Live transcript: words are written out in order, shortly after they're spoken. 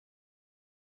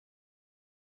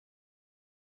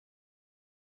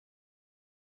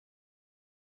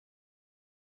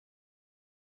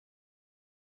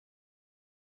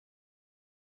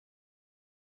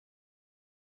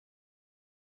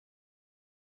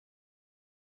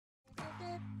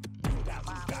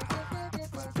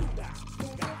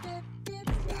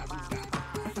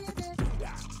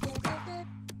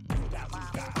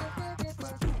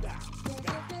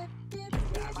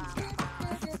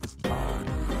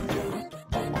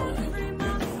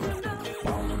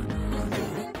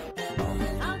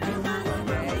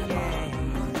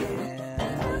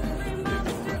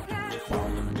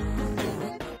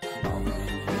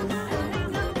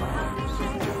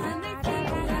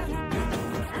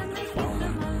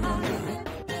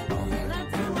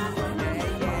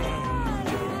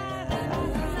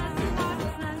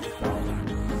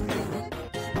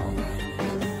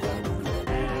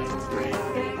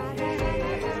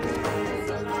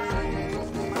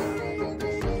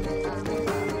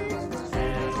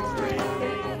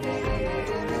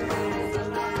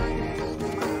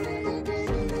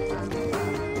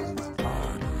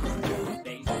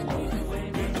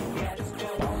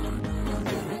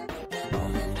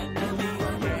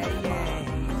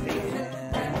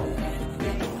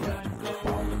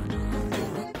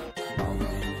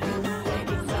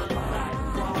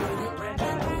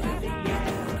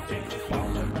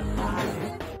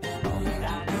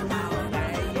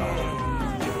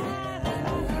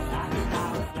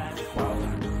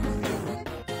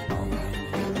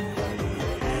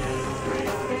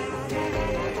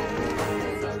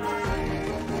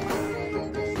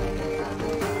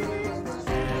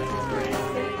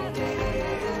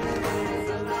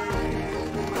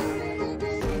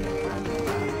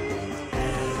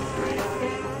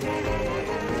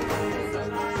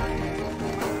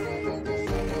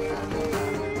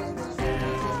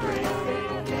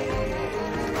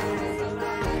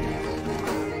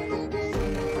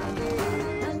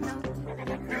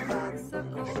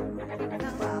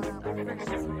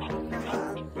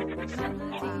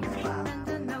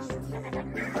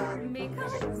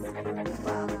A monster.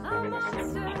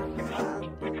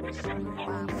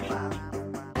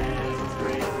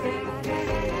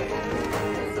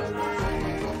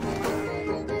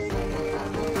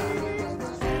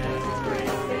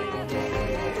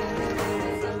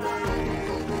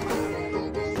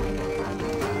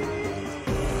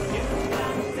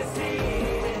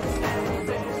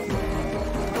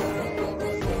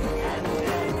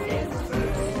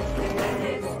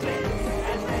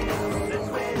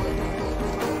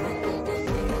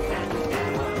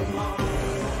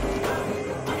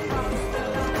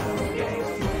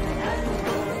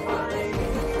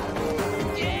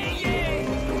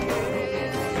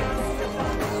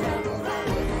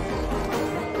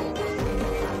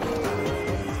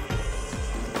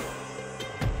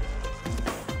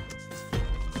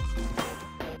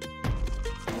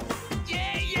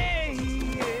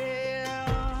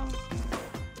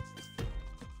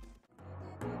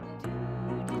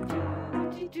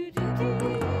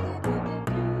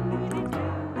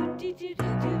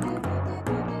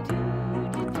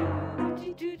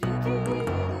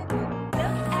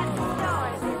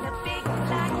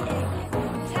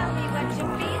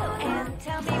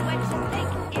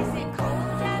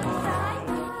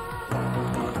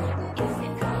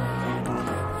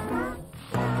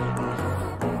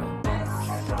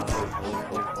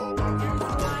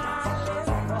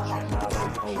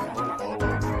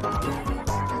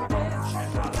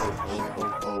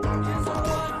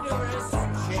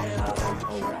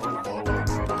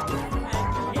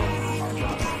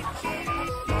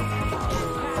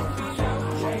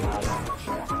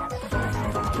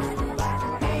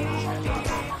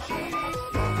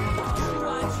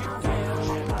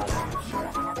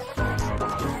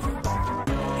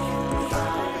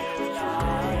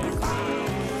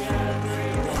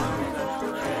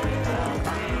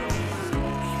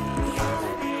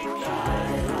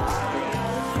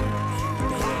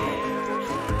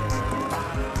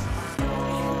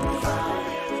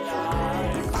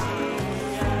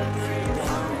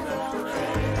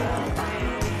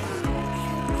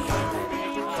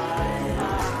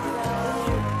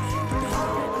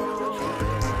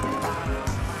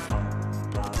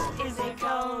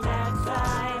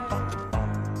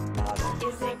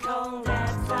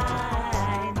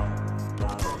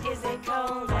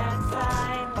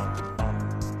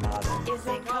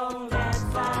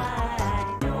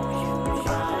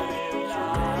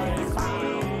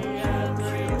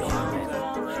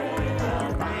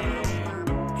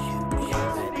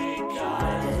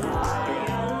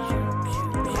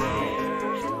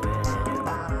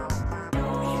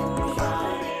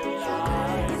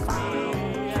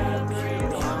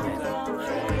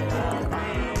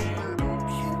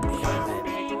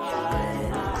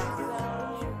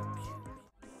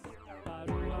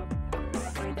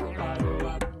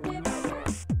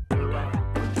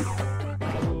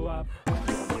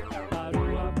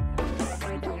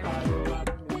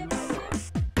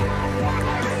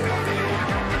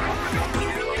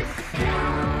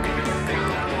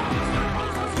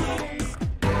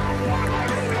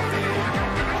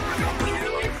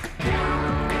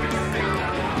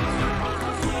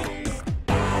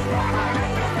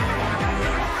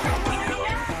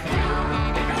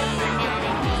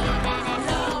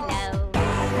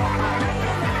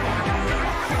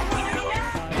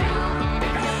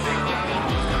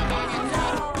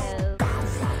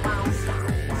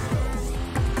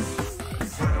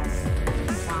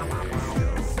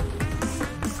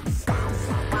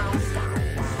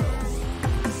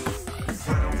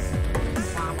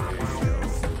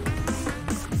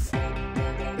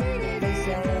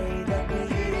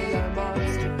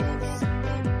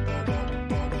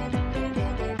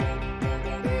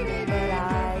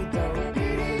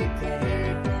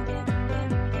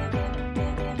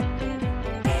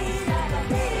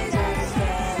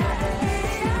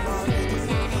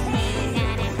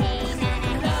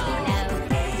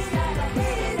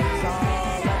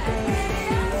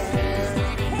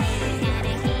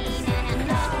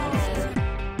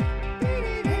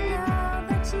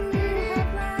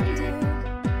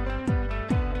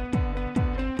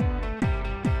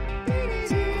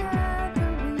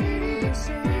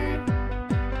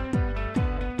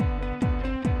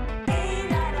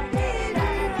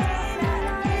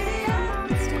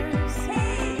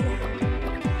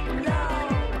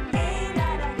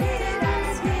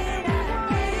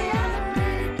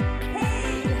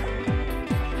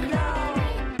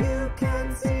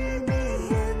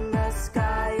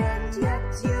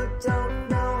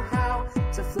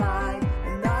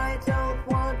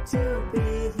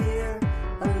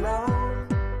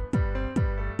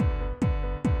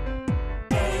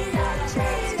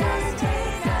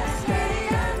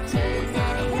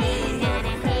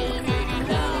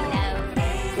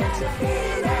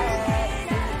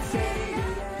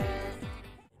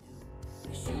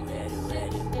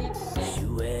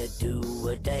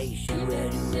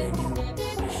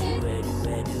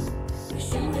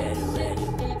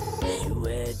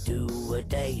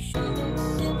 invitation.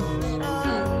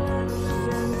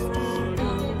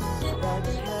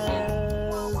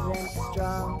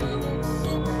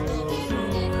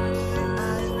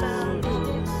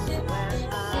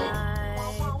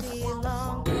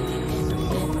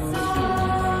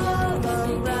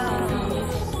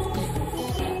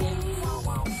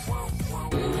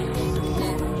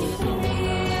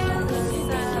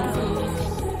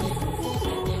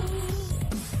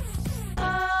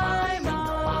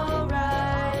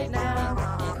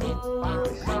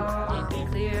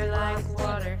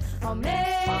 I'll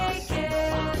make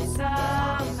it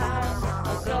somehow.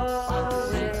 I'll go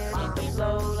with the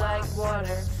flow like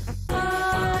water.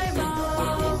 I'm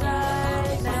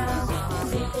alright now.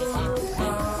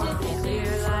 I'll be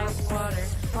clear like water.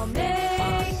 I'll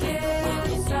make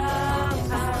it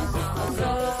somehow. I'll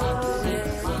go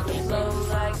with the flow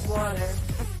like water.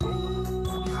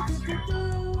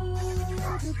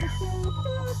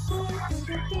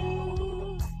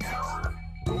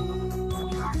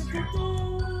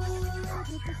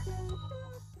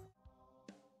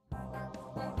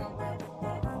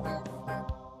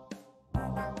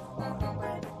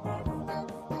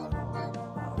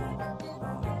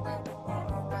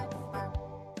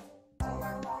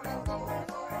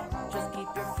 Just keep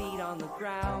your feet on the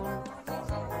ground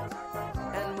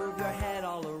and move your head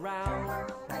all around.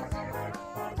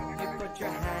 You put your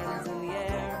hands in the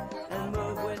air and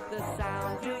move with the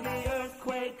sound. Do the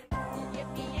earthquake.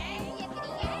 Yippee-yay,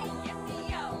 yippee-yay,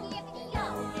 yippee-yo, yippee-yo,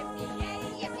 yippee-yay,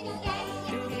 yippee-yay,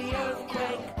 do the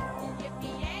earthquake.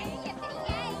 Yippee-yay,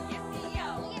 yippee-yay, yippee-yo,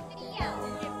 yippee-yo,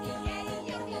 yippee-yay,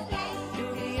 yippee-yay, do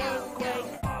the earthquake.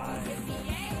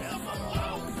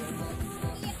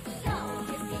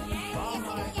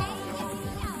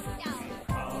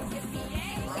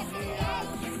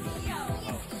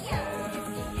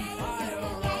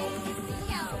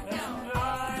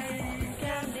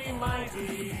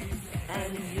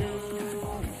 And you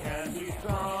can be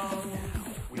strong.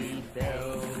 We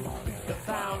build the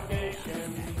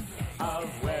foundation of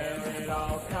where it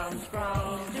all comes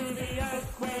from. Do the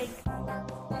earthquake.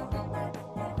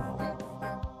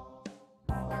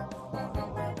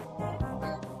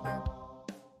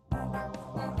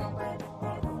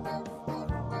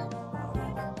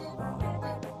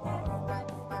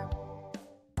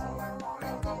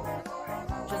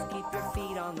 Just keep your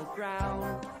feet on the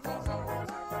ground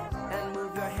and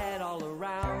move your head all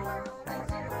around.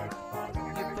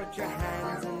 You put your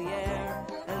hands in the air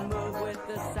and move with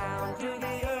the sound. Do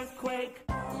the earthquake.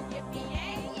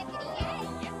 Yippee-yay, yippee-yay,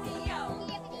 yippee-yo,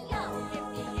 yippee-yo,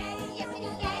 yippee-yay,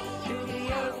 yippee-yay, do the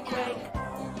earthquake.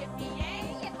 Yippee-yay,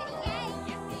 yippee-yay,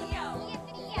 yippee-yo,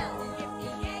 yippee-yo,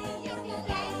 yippee-yay,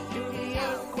 yippee-yay, do the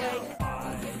earthquake.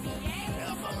 Yippee-yay,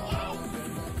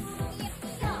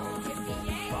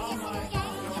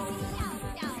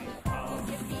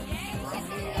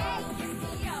 yippee-yay,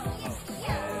 yippee-yo,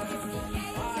 yippee-yay,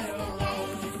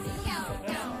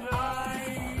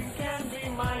 yippee-yay.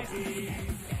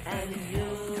 And you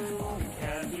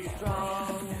can be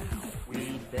strong.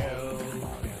 We build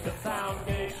the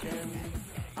foundation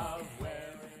of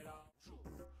where it all.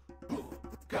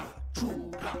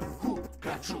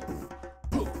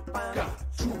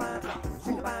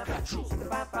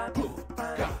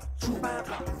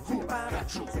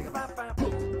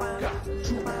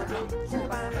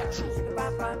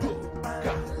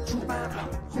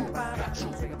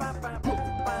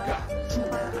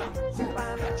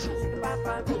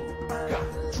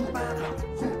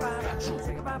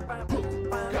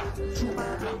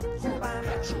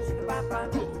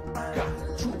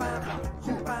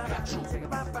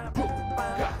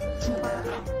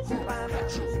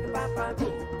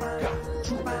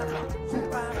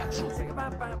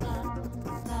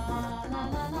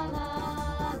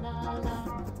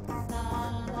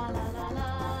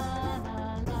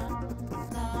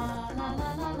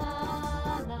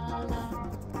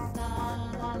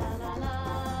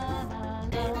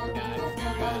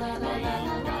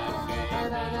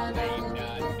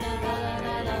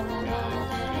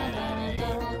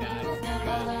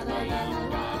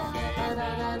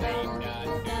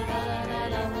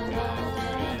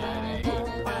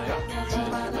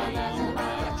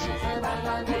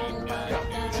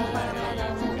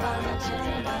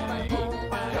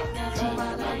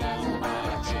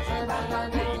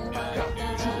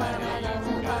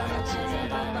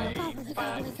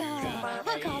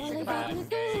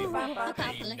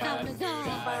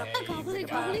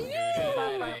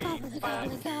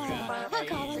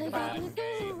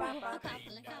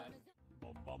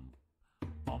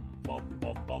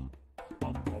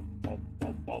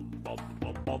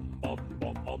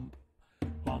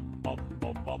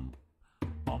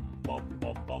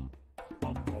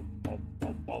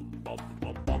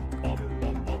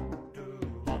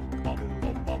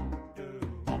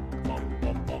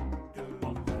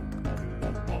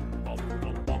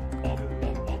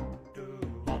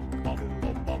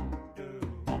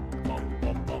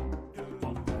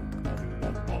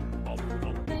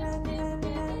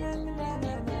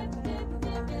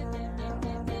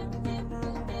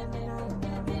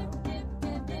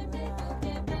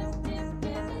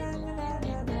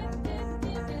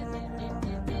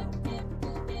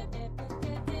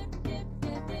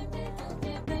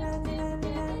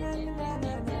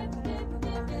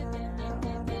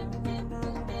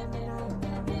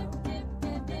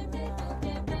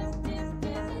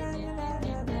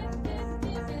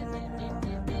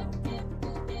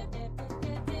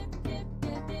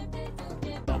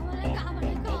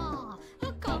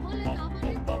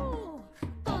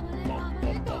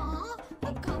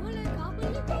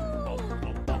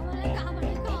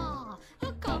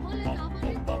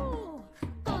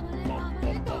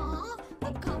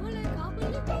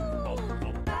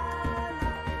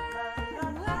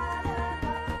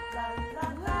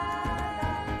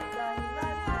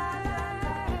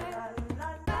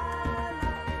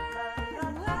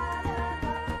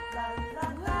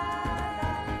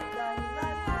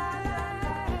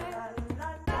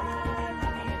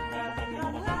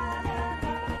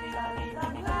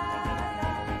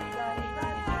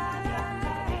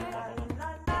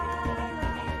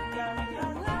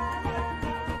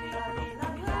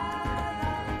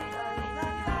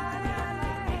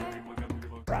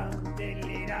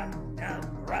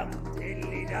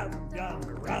 diddly dum dum,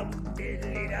 rum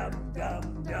diddly dum dum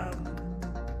dum.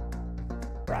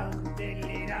 Rum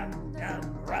diddly dum dum,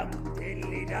 rum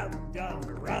diddly dum dum,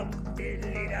 rum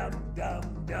diddly dum dum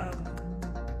dum.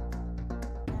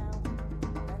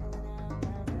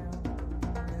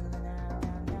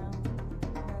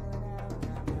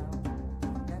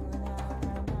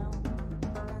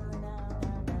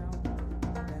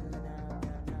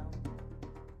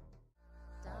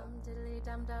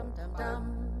 Dum dum dum dum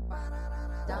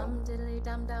dum diddly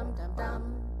dum dum dum dum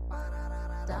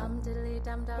dum diddly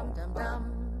dum dum dum dum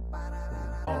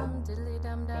dum diddly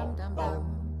dum dum dum dum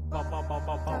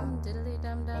dum diddly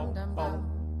dum dum dum dum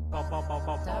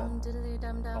dum diddly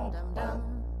dum dum dum dum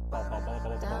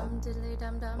dum diddly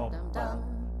dum dum dum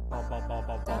dum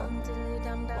dum diddly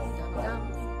dum dum dum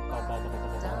dum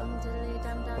dum diddly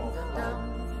dum dum dum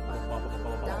dum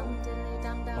dum diddly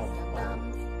dum dum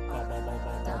dum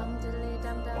dum dum